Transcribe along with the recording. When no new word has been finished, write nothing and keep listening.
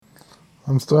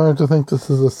I'm starting to think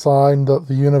this is a sign that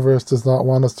the universe does not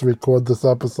want us to record this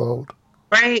episode.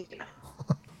 Right.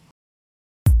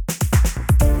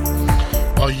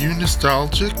 Are you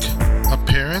nostalgic, a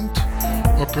parent,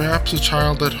 or perhaps a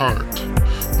child at heart?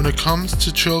 When it comes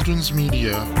to children's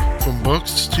media, from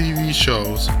books to TV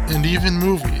shows, and even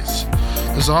movies,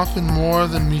 there's often more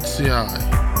than meets the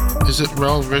eye. Is it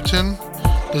well written?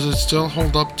 Does it still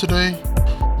hold up today?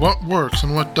 What works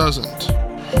and what doesn't?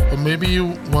 Or maybe you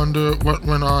wonder what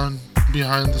went on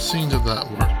behind the scenes of that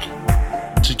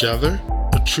work. Together,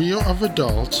 a trio of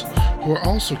adults who are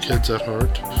also kids at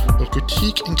heart will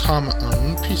critique and comment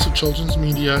on one piece of children's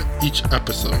media each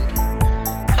episode.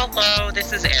 Hello,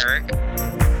 this is Eric.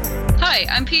 Hi,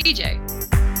 I'm PJ.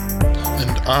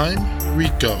 And I'm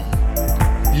Rico.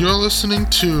 You're listening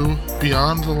to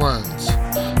Beyond the Lens,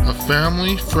 a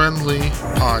family-friendly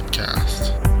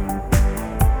podcast.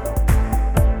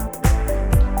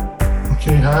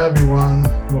 Okay, hi everyone.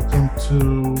 Welcome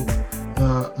to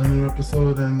a new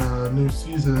episode and a new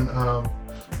season of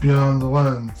Beyond the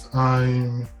Lens.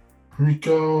 I'm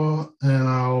Rico,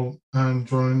 and I'm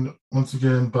joined once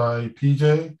again by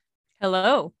PJ.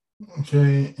 Hello.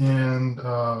 Okay, and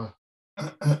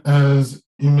as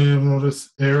you may have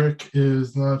noticed, Eric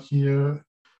is not here.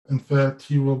 In fact,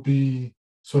 he will be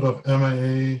sort of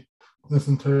MIA this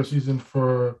entire season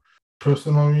for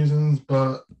personal reasons,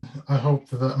 but I hope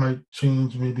that might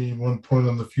change maybe one point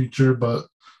in the future, but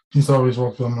he's always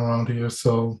welcome around here.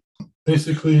 So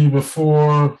basically,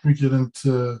 before we get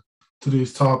into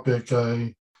today's topic,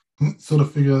 I sort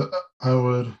of figured I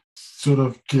would sort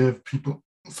of give people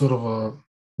sort of a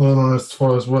learn as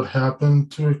far as what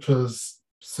happened to it, because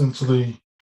essentially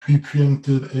we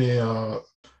preempted a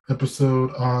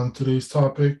episode on today's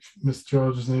topic, Miss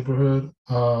George's Neighborhood,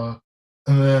 and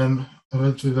then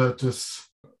eventually that just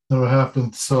never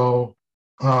happened. So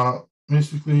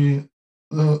basically,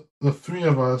 the three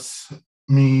of us,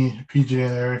 me, PJ,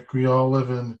 and Eric, we all live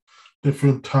in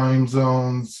different time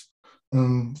zones,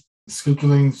 and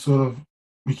scheduling sort of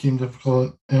became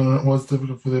difficult, and it was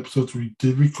difficult for the episodes we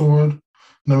did record.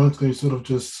 And eventually, sort of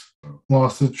just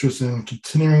lost interest in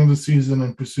continuing the season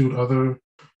and pursued other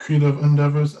creative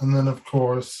endeavors. And then, of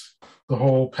course, the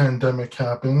whole pandemic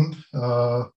happened.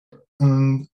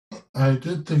 And I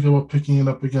did think about picking it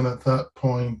up again at that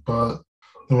point, but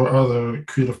there were other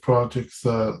creative projects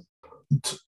that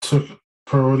took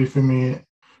priority for me.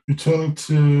 Returning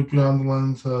to Beyond the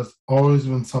Lens has always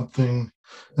been something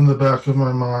in the back of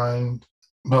my mind,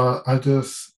 but I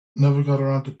just never got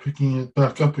around to picking it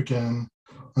back up again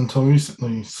until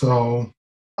recently. So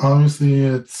obviously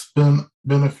it's been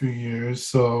a few years.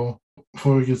 So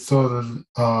before we get started,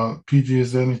 PG,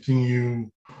 is there anything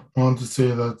you want to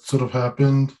say that sort of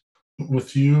happened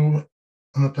with you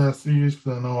in the past few years?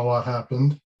 Because I know a lot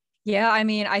happened. Yeah, I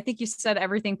mean, I think you said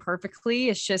everything perfectly.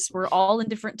 It's just we're all in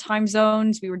different time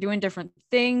zones. We were doing different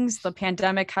things. The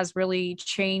pandemic has really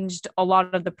changed a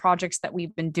lot of the projects that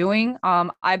we've been doing.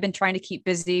 I've been trying to keep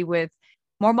busy with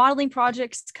more modeling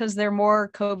projects because they're more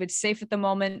COVID safe at the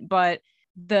moment. But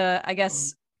I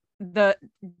guess the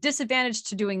disadvantage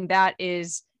to doing that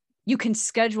is you can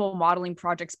schedule modeling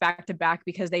projects back to back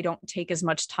because they don't take as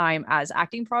much time as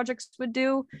acting projects would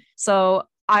do. So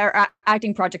our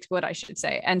acting projects would, I should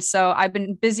say. And so I've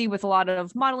been busy with a lot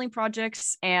of modeling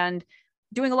projects and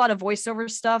doing a lot of voiceover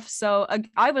stuff. So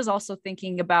I was also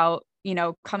thinking about,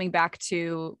 coming back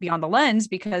to Beyond the Lens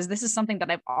because this is something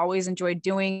that I've always enjoyed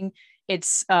doing.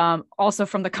 It's also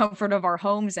from the comfort of our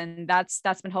homes, and that's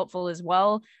been helpful as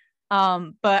well.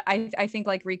 But I think,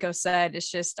 like Rico said,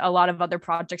 it's just a lot of other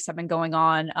projects have been going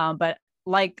on. But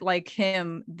like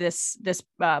him, this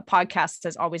podcast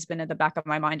has always been in the back of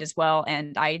my mind as well,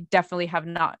 and I definitely have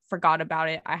not forgot about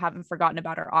it. I haven't forgotten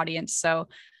about our audience, so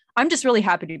I'm just really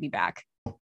happy to be back.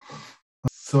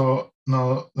 So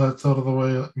now that's out of the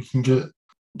way, we can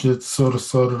get sort of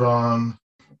started on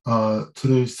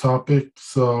today's topic.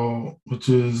 So, which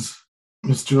is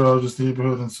Mr. Rogers'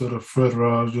 Neighborhood and sort of Fred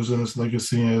Rogers and his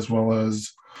legacy, as well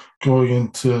as going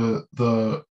into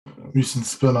the recent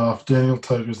spinoff, Daniel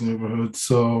Tiger's Neighborhood.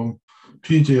 So,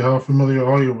 PJ, how familiar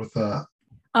are you with that?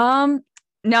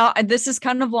 No, this is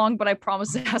kind of long, but I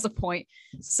promise it has a point.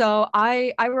 So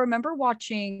I remember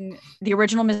watching the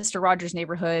original Mr. Rogers'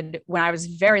 Neighborhood when I was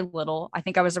very little. I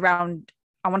think I was around,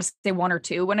 I want to say 1 or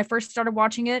 2 when I first started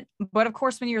watching it. But of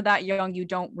course, when you're that young, you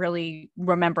don't really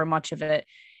remember much of it.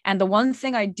 And the one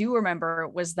thing I do remember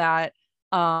was that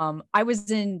I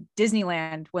was in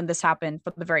Disneyland when this happened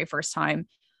for the very first time.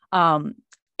 Um,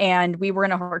 and we were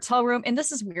in a hotel room. And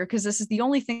this is weird because this is the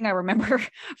only thing I remember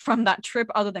from that trip,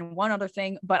 other than one other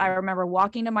thing. But I remember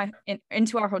walking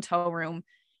into our hotel room,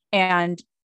 and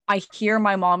I hear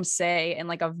my mom say in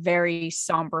like a very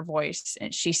somber voice,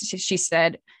 and she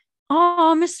said,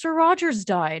 "Oh, Mr. Rogers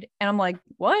died." And I'm like,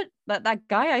 "What? That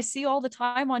guy I see all the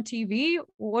time on TV?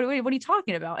 What are you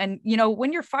talking about?" And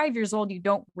when you're 5 years old, you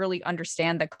don't really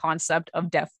understand the concept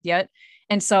of death yet.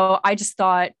 And so I just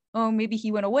thought, oh, maybe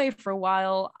he went away for a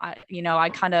while. I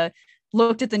kind of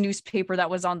looked at the newspaper that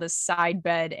was on the side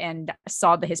bed and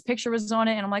saw that his picture was on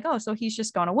it, and I'm like, oh, so he's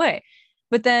just gone away.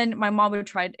 But then my mom would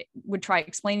try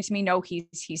explaining to me, no,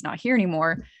 he's not here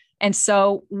anymore. And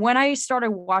so when I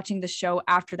started watching the show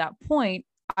after that point,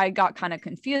 I got kind of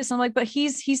confused. I'm like, but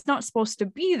he's not supposed to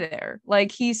be there.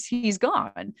 Like he's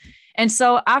gone. And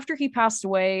so after he passed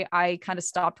away, I kind of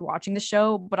stopped watching the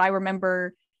show, but I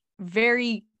remember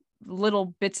very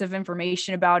little bits of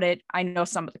information about it. I know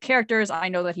some of the characters. I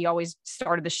know that he always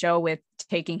started the show with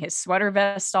taking his sweater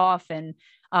vest off and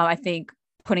I think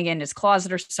putting it in his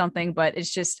closet or something, but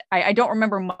it's just I don't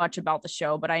remember much about the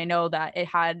show, but I know that it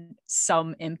had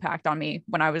some impact on me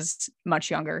when I was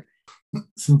much younger.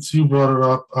 Since you brought it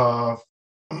up,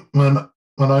 when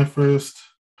I first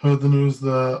heard the news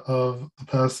that of the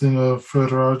passing of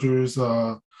Fred Rogers,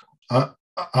 I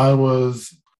I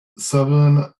was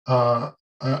 7.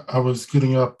 I was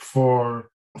getting up for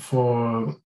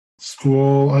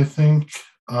school, I think,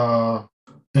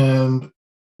 and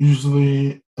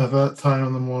usually at that time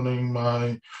in the morning,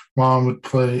 my mom would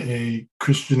play a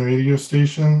Christian radio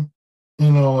station.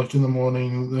 Like in the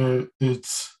morning,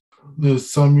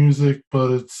 there's some music,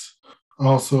 but it's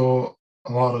also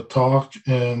a lot of talk.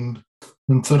 And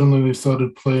then suddenly they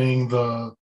started playing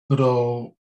the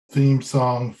little theme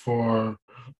song for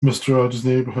Mr. Rogers'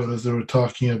 Neighborhood as they were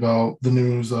talking about the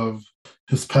news of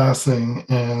his passing.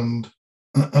 And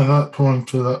at that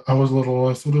point, I was little.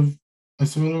 I sort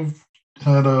of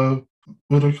had a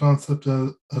better concept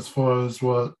as far as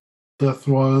what death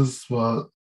was, but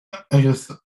I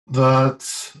guess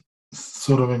that's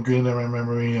sort of ingrained in my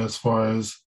memory as far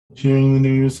as hearing the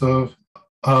news of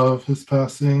his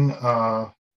passing.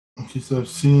 Because I've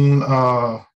seen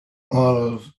a lot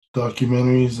of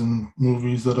documentaries and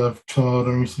movies that have come out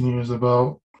in recent years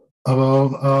about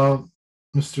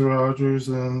Mr. Rogers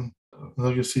and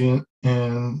legacy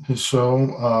and his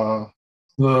show.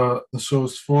 The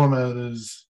show's format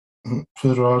is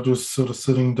Fred Rogers sort of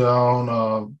sitting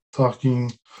down,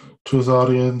 talking to his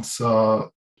audience,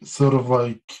 sort of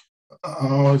like I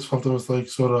always felt it was like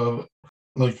sort of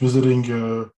like visiting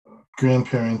your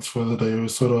grandparents for the day. It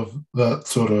was sort of that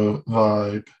sort of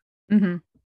vibe. Mm-hmm.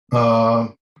 Uh,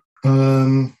 and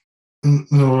then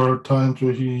there were times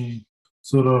where he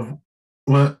sort of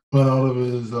went out of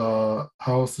his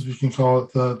house, if you can call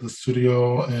it that, the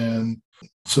studio, and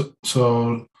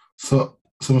so some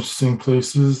interesting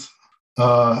places.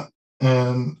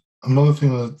 And another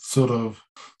thing that sort of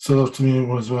stood out to me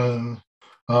was when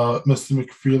Mr.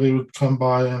 McFeely would come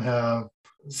by and have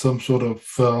some sort of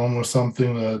film or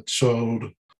something that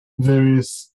showed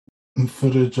various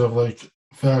footage of like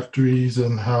factories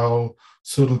and how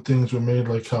certain things were made,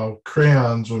 like how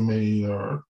crayons were made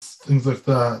or things like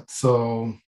that.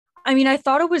 So I mean, I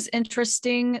thought it was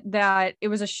interesting that it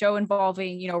was a show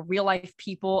involving, real life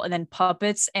people and then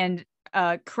puppets. And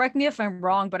correct me if I'm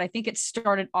wrong, but I think it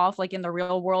started off like in the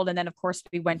real world. And then, of course,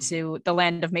 we went to the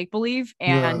land of make believe.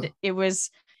 And yeah. it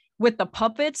was with the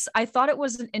puppets. I thought it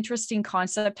was an interesting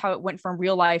concept how it went from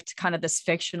real life to kind of this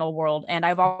fictional world. And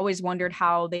I've always wondered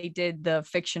how they did the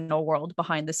fictional world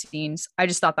behind the scenes. I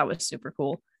just thought that was super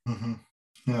cool. Mm-hmm.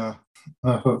 Yeah,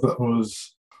 I thought that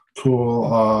was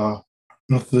cool.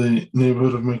 With the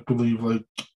neighborhood of make believe, like,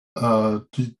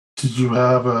 did you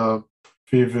have a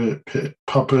favorite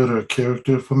puppet or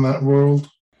character from that world?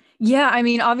 Yeah, I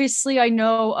mean, obviously, I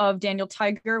know of Daniel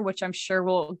Tiger, which I'm sure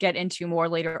we'll get into more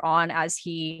later on as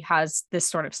he has this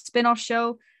sort of spin-off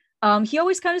show. He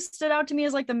always kind of stood out to me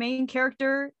as like the main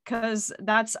character because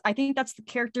I think that's the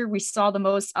character we saw the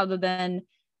most, other than,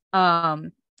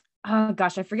 oh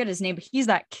gosh, I forget his name, but he's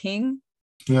that king.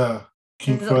 Yeah,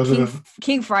 King Friday.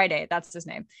 King Friday, that's his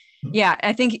name. Yeah,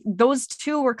 I think those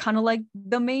two were kind of like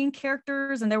the main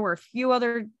characters, and there were a few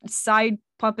other side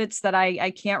puppets that I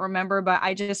can't remember, but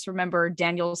I just remember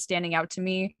Daniel standing out to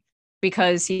me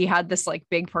because he had this like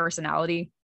big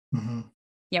personality. Mm-hmm.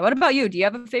 Yeah, what about you? Do you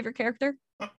have a favorite character?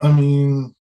 I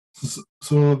mean,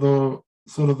 sort of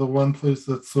the one place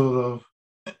that's sort of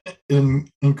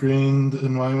ingrained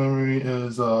in my memory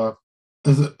is I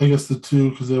guess the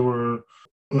two because they were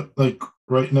like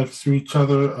right next to each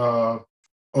other.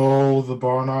 Oh, the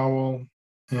barn owl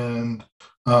and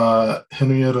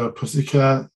Henrietta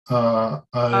Pussycat.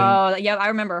 Oh, yeah, I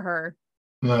remember her.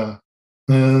 Yeah,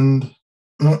 and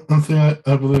one thing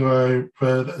I believe I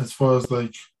read as far as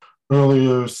like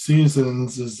earlier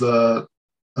seasons is that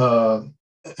uh,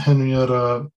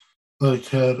 Henrietta like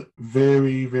had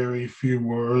very very few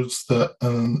words that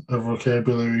and her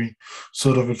vocabulary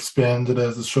sort of expanded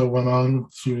as the show went on.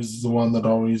 She was the one that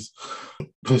always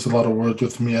placed a lot of words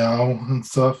with meow and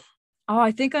stuff. Oh,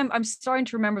 I think I'm starting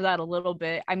to remember that a little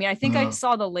bit. I mean, I think I Uh,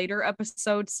 saw the later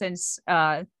episodes since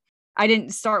I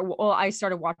didn't start well, I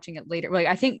started watching it later. Like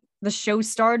I think the show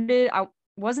started I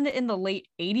wasn't it in the late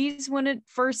 80s when it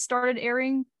first started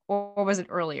airing, or was it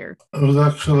earlier? it was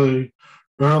actually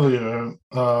earlier,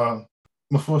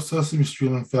 before Sesame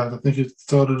Street. In fact, I think it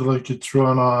started like its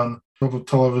run on public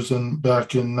television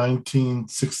back in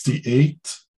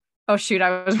 1968. Oh shoot,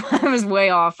 I was I was way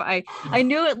off. I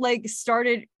knew it like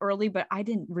started early, but I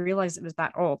didn't realize it was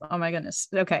that old. Oh my goodness.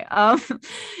 Okay.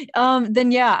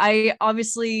 Then yeah, I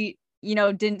obviously,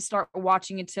 didn't start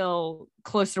watching until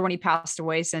closer when he passed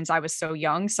away since I was so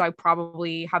young. So I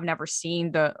probably have never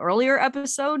seen the earlier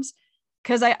episodes.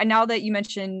 Because now that you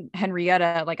mentioned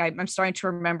Henrietta, like I'm starting to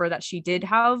remember that she did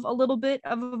have a little bit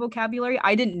of a vocabulary.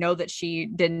 I didn't know that she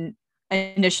didn't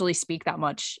initially speak that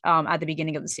much at the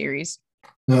beginning of the series.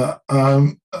 Yeah,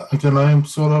 again, I am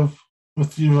sort of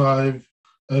with you. I've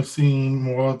seen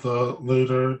more of the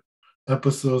later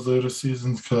episodes, later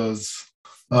seasons, because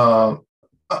uh,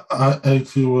 I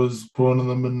too was born in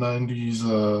the mid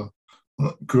 90s,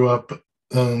 grew up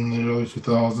in the early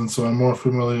 2000s, so I'm more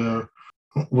familiar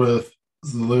with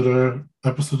the later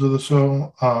episodes of the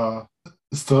show.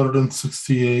 It started in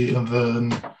 '68, and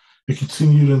then it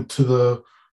continued into the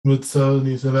mid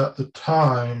 '70s, and at the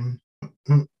time.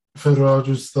 Fred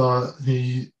Rogers thought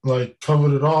he like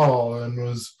covered it all and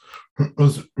was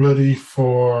ready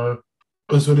for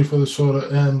the show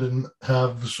to end and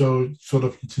have the show sort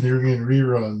of continuing in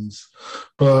reruns.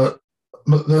 But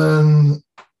then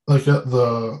like at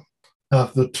the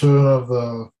turn of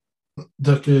the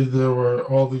decade there were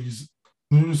all these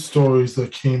news stories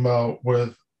that came out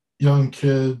with young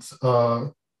kids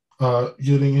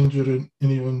getting injured and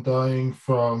even dying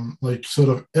from like sort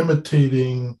of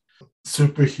imitating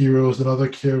superheroes and other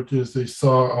characters they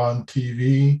saw on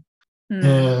TV, Hmm.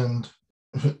 and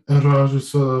Rogers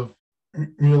sort of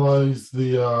realized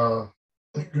the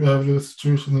gravity of the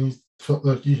situation. He felt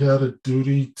like he had a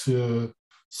duty to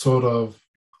sort of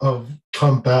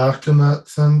come back in that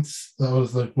sense. That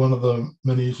was like one of the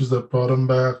many issues that brought him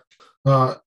back.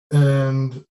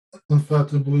 And in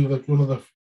fact, I believe like one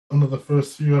of the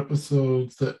first few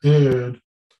episodes that aired,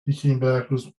 he came back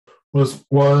was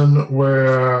one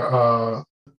where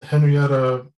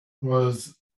Henrietta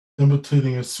was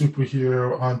imitating a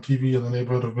superhero on TV in the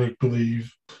neighborhood of make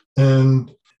believe,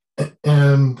 and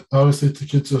and obviously to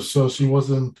kids show she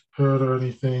wasn't hurt or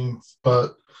anything,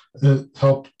 but it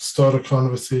helped start a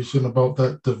conversation about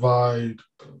that divide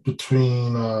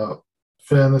between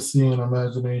fantasy and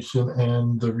imagination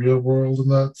and the real world in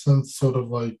that sense, sort of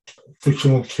like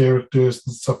fictional characters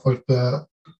and stuff like that.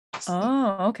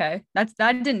 Oh, okay.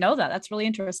 I didn't know that. That's really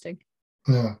interesting.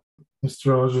 Yeah,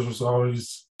 Mr. Rogers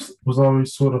was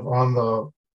always sort of on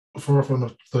the forefront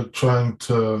of like trying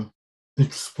to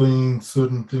explain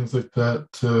certain things like that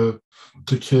to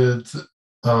kids.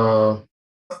 Uh,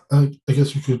 I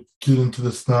guess we could get into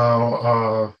this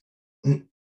now.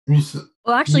 Recent,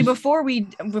 Well, actually, before we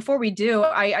do,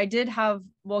 I did have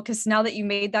well, because now that you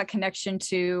made that connection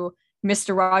to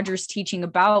Mr. Rogers teaching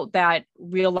about that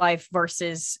real life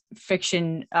versus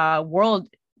fiction world,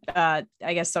 I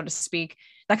guess so to speak,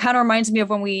 that kind of reminds me of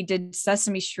when we did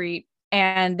Sesame Street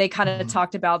and they kind of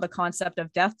talked about the concept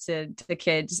of death to the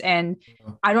kids. And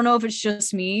I don't know if it's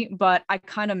just me, but I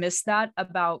kind of miss that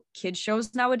about kid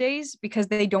shows nowadays because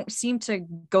they don't seem to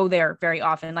go there very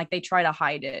often. Like they try to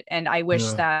hide it. And I wish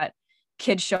yeah, that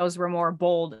kid shows were more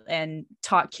bold and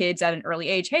taught kids at an early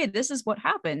age, hey, this is what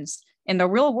happens in the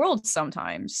real world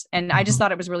sometimes. And I just mhm.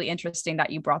 thought it was really interesting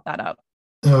that you brought that up.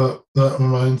 That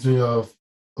reminds me of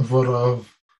one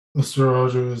of Mr.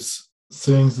 Rogers'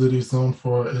 sayings that he's known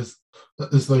for is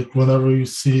like whenever you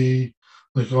see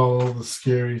like all the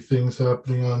scary things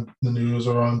happening on the news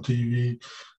or on TV,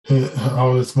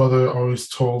 how his mother always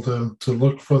told him to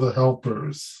look for the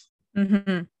helpers.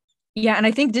 Mm-hmm. Yeah, and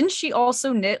I think didn't she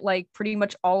also knit like pretty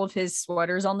much all of his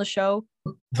sweaters on the show?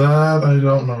 That I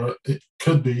don't know. It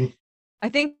could be. I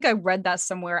think I read that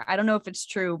somewhere. I don't know if it's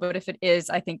true, but if it is,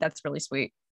 I think that's really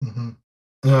sweet. Mhm.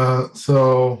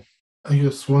 So I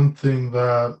guess one thing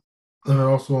that I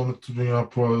also wanted to bring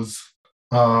up was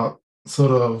uh,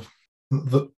 sort of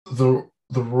the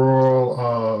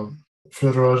role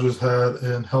Fred Rogers had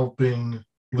in helping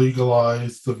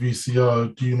legalize the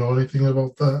VCR. Do you know anything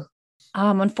about that?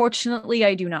 Unfortunately,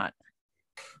 I do not.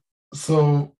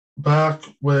 So back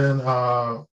when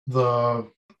the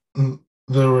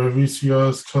there were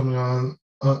VCRs coming on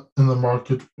in the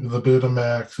market, the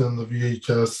Betamax and the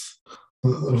VHS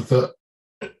with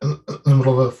in the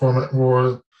middle of that format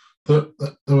war. There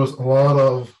was a lot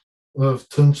of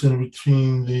tension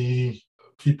between the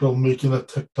people making the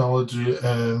technology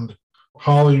and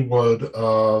Hollywood.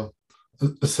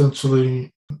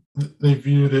 Essentially, they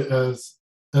viewed it as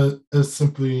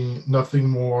simply nothing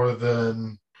more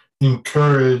than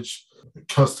encourage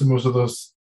customers of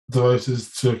those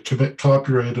devices to commit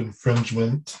copyright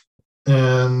infringement,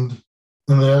 and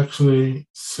they actually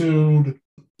sued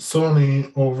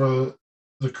Sony over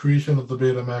the creation of the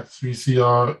Betamax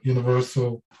VCR.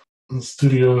 Universal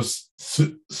Studios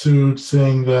sued,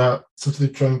 saying that essentially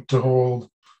trying to hold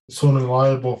Sony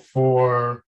liable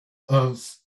for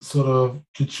sort of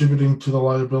contributing to the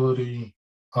liability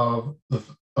of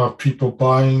people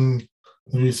buying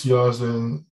VCRs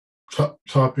and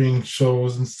copying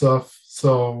shows and stuff.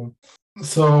 So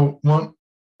one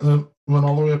went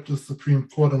all the way up to the Supreme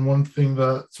Court, and one thing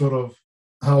that sort of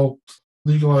helped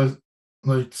legalize,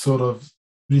 like, sort of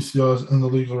VCRs in the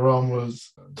legal realm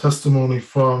was testimony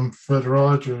from Fred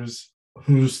Rogers,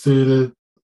 who stated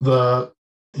that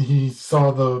he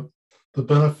saw the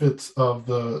benefits of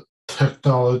the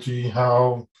technology,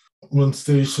 how when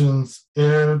stations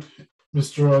aired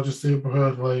Mr. Rogers'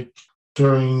 Neighborhood, like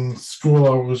during school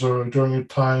hours or during a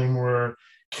time where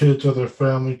kids or their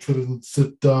family couldn't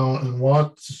sit down and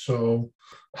watch the show,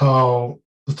 how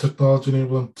the technology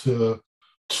enabled them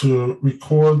to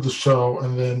record the show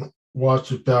and then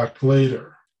watch it back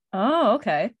later. Oh,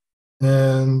 okay.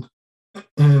 And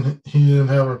he didn't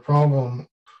have a problem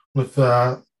with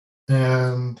that.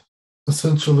 And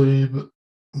essentially,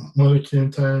 when it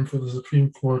came time for the Supreme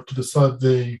Court to decide,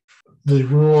 they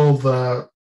ruled that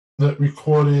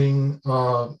recording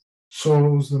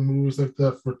shows and movies like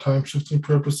that for time shifting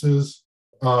purposes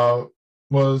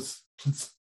was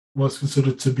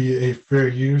considered to be a fair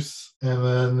use. And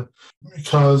then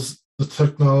because the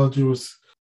technology was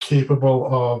capable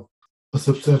of a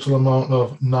substantial amount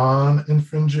of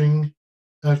non-infringing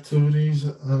activities,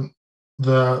 and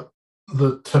that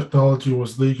the technology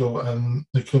was legal and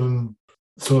they couldn't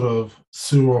sort of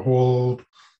sue or hold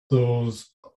those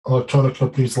electronic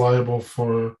companies liable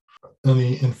for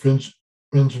any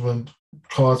infringement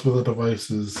caused by the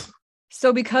devices.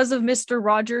 So because of Mr.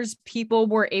 Rogers, people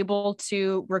were able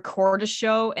to record a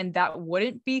show and that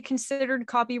wouldn't be considered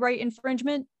copyright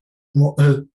infringement? Well,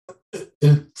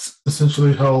 it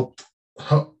essentially helped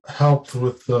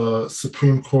with the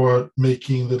Supreme Court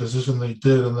making the decision they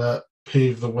did, and that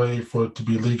paved the way for it to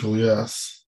be legal,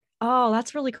 yes. Oh,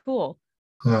 that's really cool.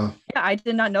 Yeah. Yeah, I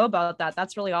did not know about that.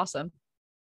 That's really awesome.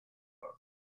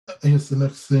 I guess the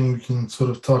next thing we can sort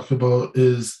of talk about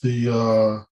is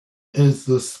the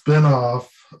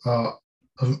spin-off of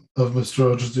Mr.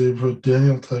 Rogers' Neighborhood,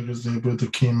 Daniel Tiger's Neighborhood,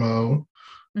 that came out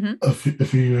a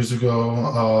few years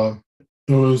ago.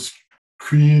 It was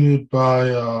created by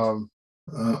I'm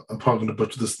probably going to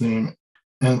butcher this name,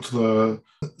 Angela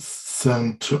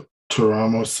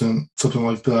Santoramo, something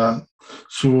like that.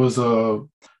 She was a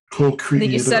co-creator. I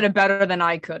think you said it better than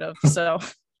I could have. So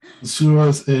she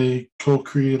was a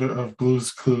co-creator of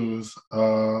Blue's Clues,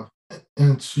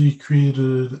 and she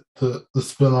created the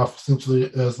spinoff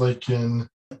essentially as like an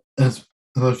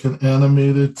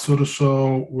animated sort of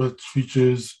show, which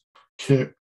features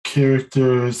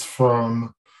characters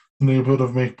from the neighborhood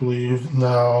of make believe.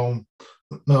 Now,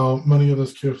 many of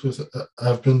those characters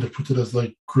have been depicted as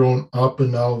like grown up,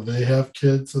 and now they have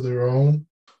kids of their own.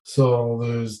 So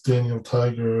there's Daniel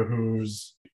Tiger,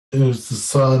 who's the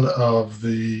son of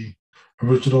the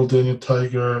original Daniel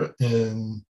Tiger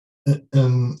in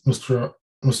Mr.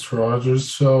 Rogers'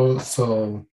 show.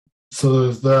 So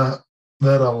there's that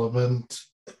element,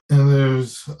 and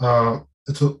there's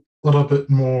it's a little bit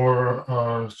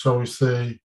more, shall we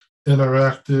say,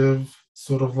 interactive,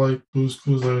 sort of like Blue's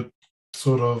Clues. I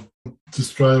sort of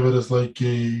describe it as like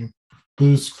a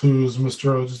Blue's Clues,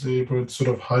 Mr. Rogers' Neighborhood sort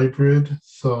of hybrid.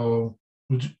 So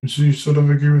would you sort of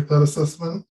agree with that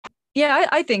assessment? yeah,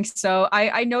 I think so.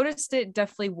 I noticed it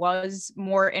definitely was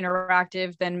more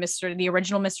interactive than the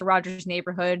original Mr. Rogers'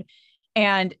 Neighborhood.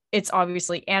 And it's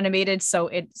obviously animated, so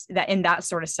it's that in that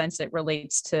sort of sense, it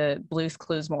relates to Blue's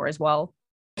Clues more as well.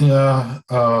 Yeah.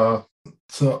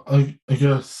 So I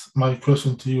guess my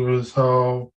question to you is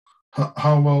how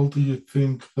well do you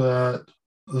think that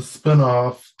the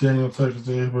spinoff, Daniel Tiger's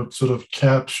Neighborhood, sort of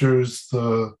captures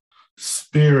the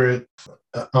spirit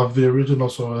of the original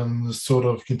show and the sort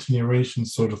of continuation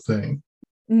sort of thing?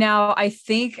 Now, I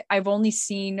think I've only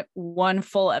seen one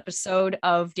full episode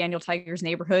of Daniel Tiger's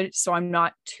Neighborhood, so I'm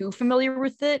not too familiar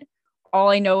with it. All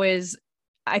I know is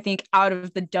I think out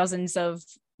of the dozens of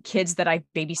kids that I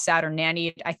babysat or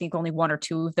nannied, I think only one or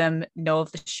two of them know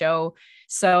of the show.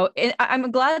 So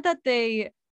I'm glad that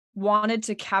they wanted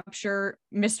to capture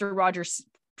Mr. Rogers'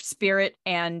 spirit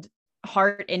and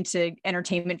heart into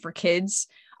entertainment for kids.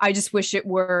 I just wish it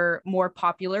were more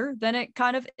popular than it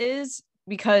kind of is,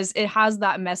 because it has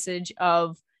that message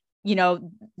of,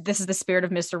 this is the spirit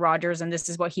of Mr. Rogers and this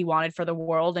is what he wanted for the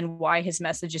world, and why his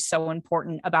message is so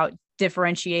important about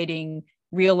differentiating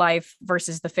real life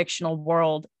versus the fictional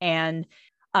world. And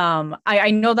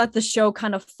I know that the show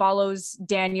kind of follows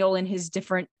Daniel in his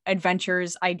different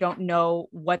adventures. I don't know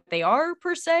what they are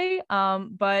per se,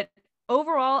 but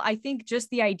overall, I think just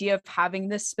the idea of having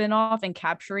this spinoff and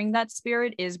capturing that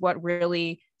spirit is what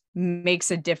really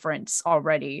makes a difference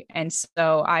already. And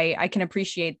so I can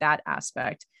appreciate that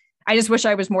aspect. I just wish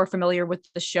I was more familiar with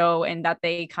the show, and that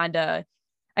they kind of,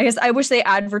 I guess I wish they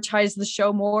advertised the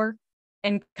show more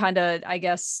and kind of, I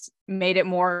guess, made it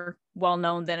more well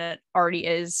known than it already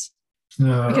is.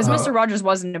 Yeah, because Mr. Rogers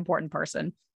was an important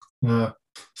person. Yeah.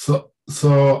 So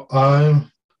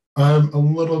I'm a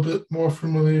little bit more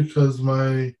familiar because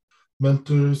my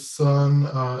mentor's son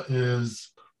is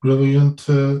really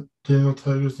into Daniel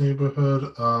Tiger's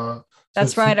Neighborhood.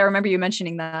 That's right. I remember you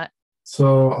mentioning that.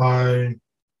 I've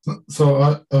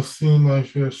seen my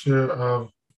fair share of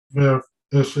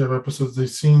episodes. They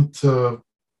seem to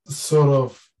sort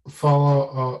of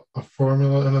follow a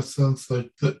formula in a sense,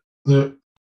 like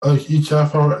each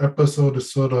half-hour episode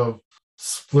is sort of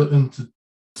split into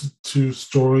two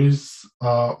stories,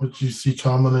 which you see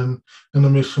common in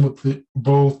animation, but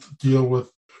both deal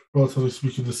with, relatively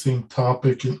speaking, the same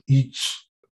topic, and each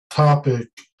topic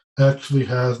actually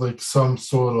has like some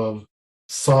sort of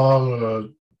song or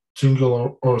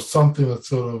jingle or something that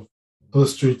sort of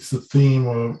illustrates the theme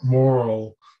or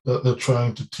moral that they're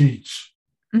trying to teach.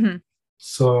 Mm-hmm.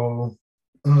 So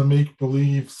the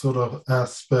make-believe sort of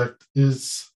aspect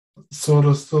is sort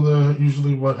of still there.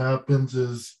 Usually what happens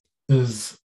is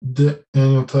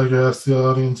Daniel Tiger asks the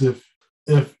audience if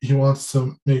he wants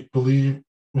to make believe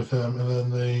with him, and then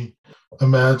they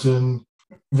imagine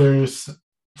various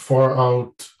far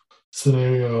out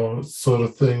scenario sort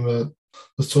of thing that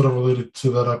is sort of related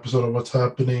to that episode of what's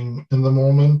happening in the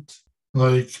moment.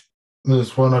 Like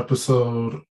there's one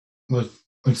episode like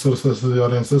sort of says to the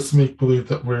audience, let's make believe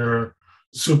that we're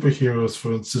superheroes,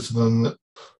 for instance, and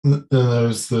then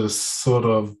there's this sort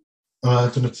of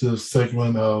imaginative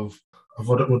segment of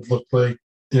what it would look like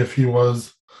if he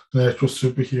was an actual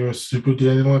superhero. Super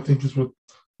Daniel, I think, is what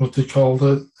they called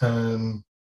it. And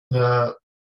that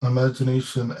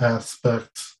imagination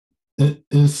aspect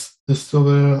is still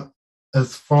there.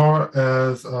 As far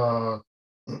as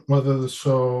whether the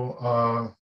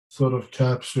show sort of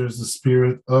captures the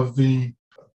spirit of the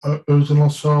original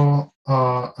show,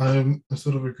 I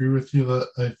sort of agree with you that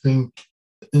I think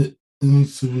it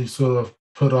needs to be sort of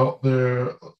put out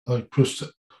there, like pushed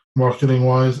marketing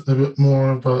wise a bit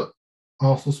more, but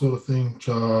also sort of think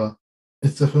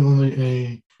it's definitely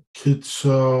a kids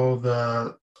show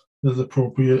that is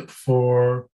appropriate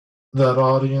for that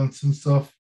audience and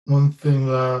stuff. One thing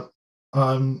that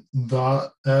I'm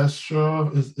not as sure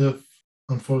of is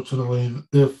unfortunately,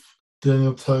 if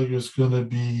Daniel Tiger is going to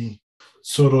be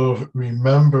sort of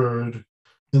remembered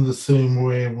in the same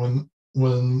way when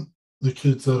the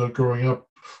kids that are growing up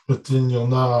with Daniel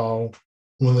now,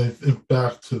 when they think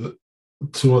back to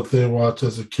what they watch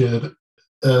as a kid,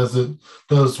 as it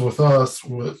does with us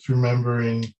with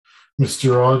remembering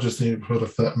Mr. Rogers' Neighborhood,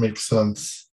 if that makes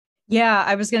sense. Yeah,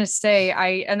 I was going to say,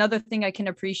 another thing I can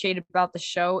appreciate about the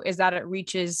show is that it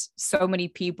reaches so many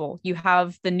people. You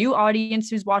have the new audience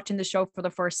who's watching the show for the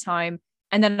first time.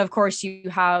 And then, of course, you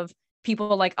have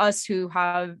people like us who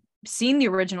have seen the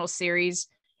original series,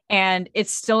 and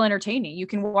it's still entertaining. You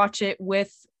can watch it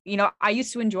with, I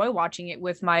used to enjoy watching it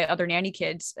with my other nanny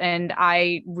kids, and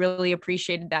I really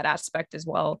appreciated that aspect as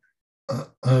well. I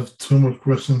have two more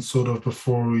questions sort of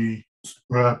before we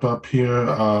wrap up here.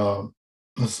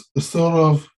 It's sort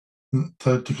of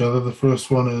tied together. The first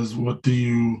one is, what do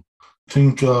you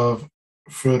think of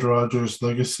Fred Rogers'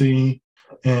 legacy,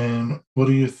 and what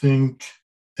do you think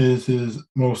is his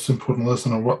most important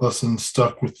lesson, or what lesson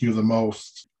stuck with you the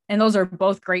most? And those are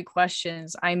both great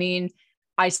questions. I mean,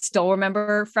 I still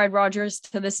remember Fred Rogers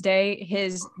to this day.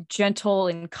 His gentle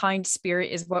and kind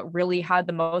spirit is what really had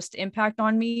the most impact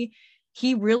on me.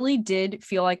 He really did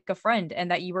feel like a friend,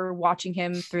 and that you were watching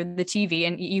him through the TV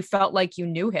and you felt like you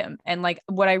knew him. And like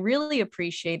what I really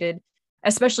appreciated,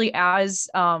 especially as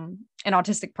an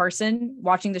autistic person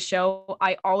watching the show,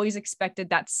 I always expected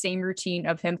that same routine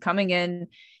of him coming in,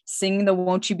 singing the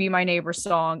Won't You Be My Neighbor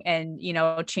song and,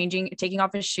 taking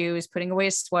off his shoes, putting away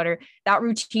his sweater. That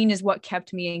routine is what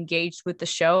kept me engaged with the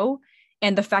show.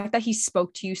 And the fact that he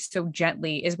spoke to you so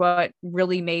gently is what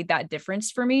really made that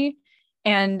difference for me.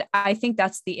 And I think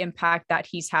that's the impact that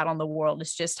he's had on the world.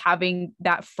 It's just having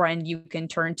that friend you can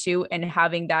turn to and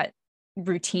having that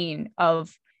routine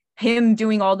of him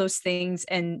doing all those things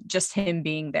and just him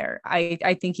being there.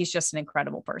 I think he's just an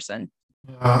incredible person.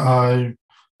 I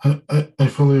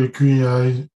fully agree.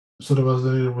 I sort of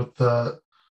resonated with that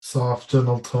soft,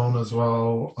 gentle tone as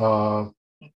well.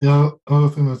 Another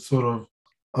thing that sort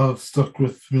of stuck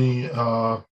with me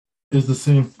is the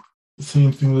same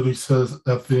thing that he says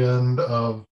at the end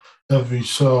of every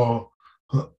show,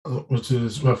 which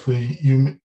is roughly,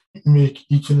 you make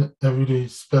each and every day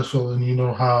special, and you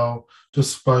know how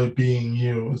just by being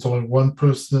you. There's only one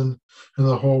person in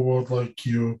the whole world like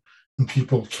you, and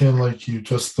people can like you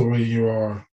just the way you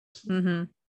are.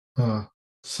 Mm-hmm.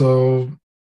 So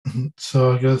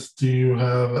I guess, do you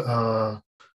have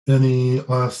any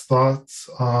last thoughts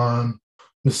on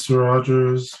Mr.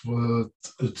 Rogers, with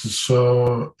to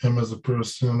show him as a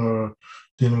person, or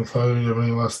Dean McLeod? Do you have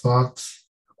any last thoughts?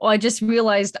 Well, I just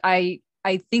realized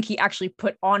I think he actually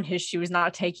put on his shoes,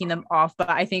 not taking them off,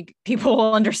 but I think people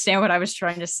will understand what I was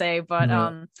trying to say. But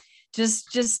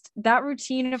just that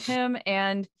routine of him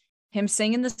and him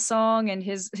singing the song and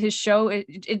his show,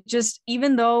 it just,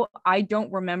 even though I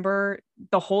don't remember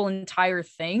the whole entire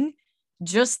thing,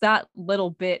 just that little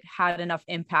bit had enough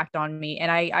impact on me.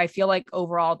 And I feel like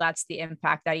overall that's the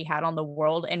impact that he had on the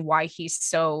world, and why he's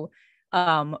so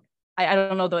I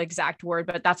don't know the exact word,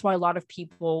 but that's why a lot of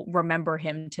people remember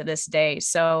him to this day.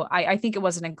 So I think it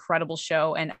was an incredible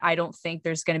show, and I don't think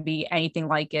there's going to be anything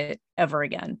like it ever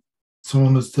again.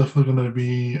 Someone that's definitely going to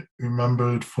be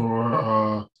remembered for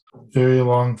a very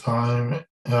long time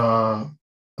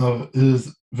of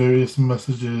his various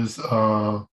messages,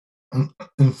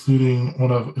 including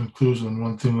one of inclusion.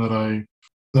 One thing that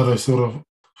I sort of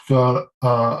got,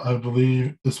 I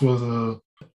believe this was an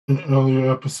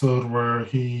earlier episode where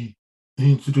he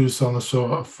introduced on the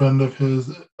show a friend of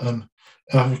his, an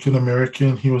African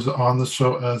American. He was on the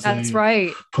show as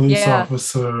police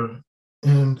officer,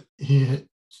 and he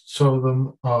showed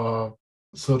them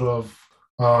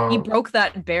he broke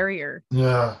that barrier.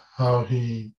 Yeah, how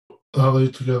they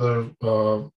together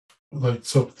like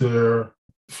soaked their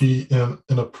feet in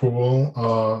a pool.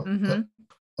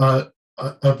 I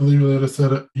believe later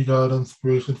said it, he got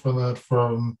inspiration from that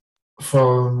from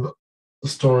the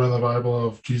story in the Bible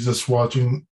of Jesus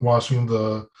washing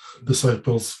the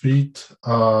disciples' feet.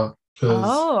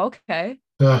 Okay.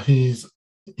 Yeah, he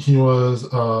was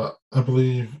I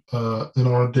believe an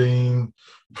ordained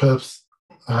preps.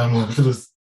 I'm gonna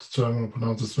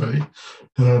pronounce this right.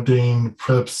 An ordained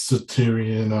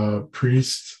Presbyterian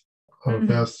priest or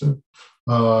pastor.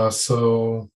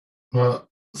 So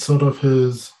sort of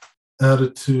his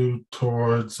attitude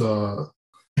towards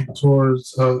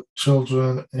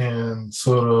children, and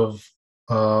sort of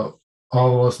all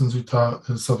the lessons he taught,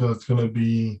 is something that's going to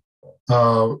be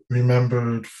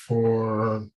remembered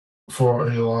for a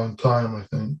long time, I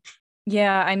think.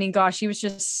 Yeah, I mean, gosh, he was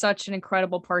just such an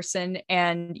incredible person,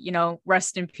 and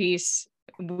rest in peace.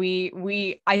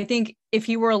 I think if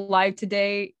he were alive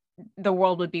today, the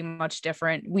world would be much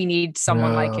different. We need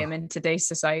someone like him in today's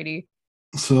society.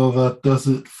 So that does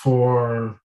it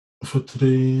for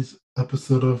today's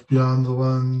episode of Beyond the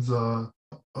Lens. I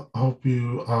hope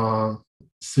you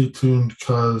stay tuned,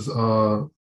 because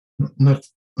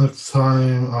next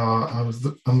time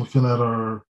I'm looking at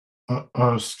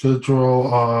our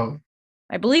schedule.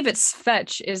 I believe it's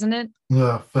Fetch, isn't it?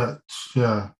 Yeah, Fetch.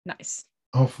 Yeah. Nice.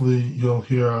 Hopefully you'll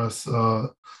hear us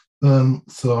then.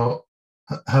 So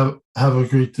have a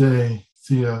great day.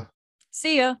 See ya.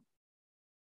 See ya.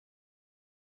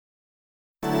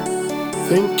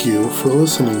 Thank you for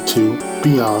listening to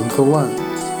Beyond the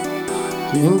Lens.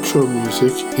 The intro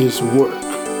music is Work.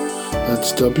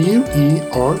 That's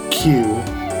WERQ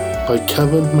by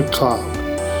Kevin MacLeod.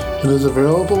 It is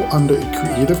available under a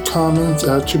Creative Commons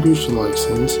Attribution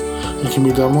License and can be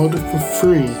downloaded for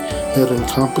free at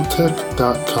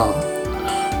incompetech.com.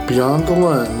 Beyond the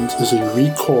Lens is a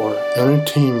Recore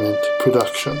Entertainment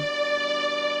production.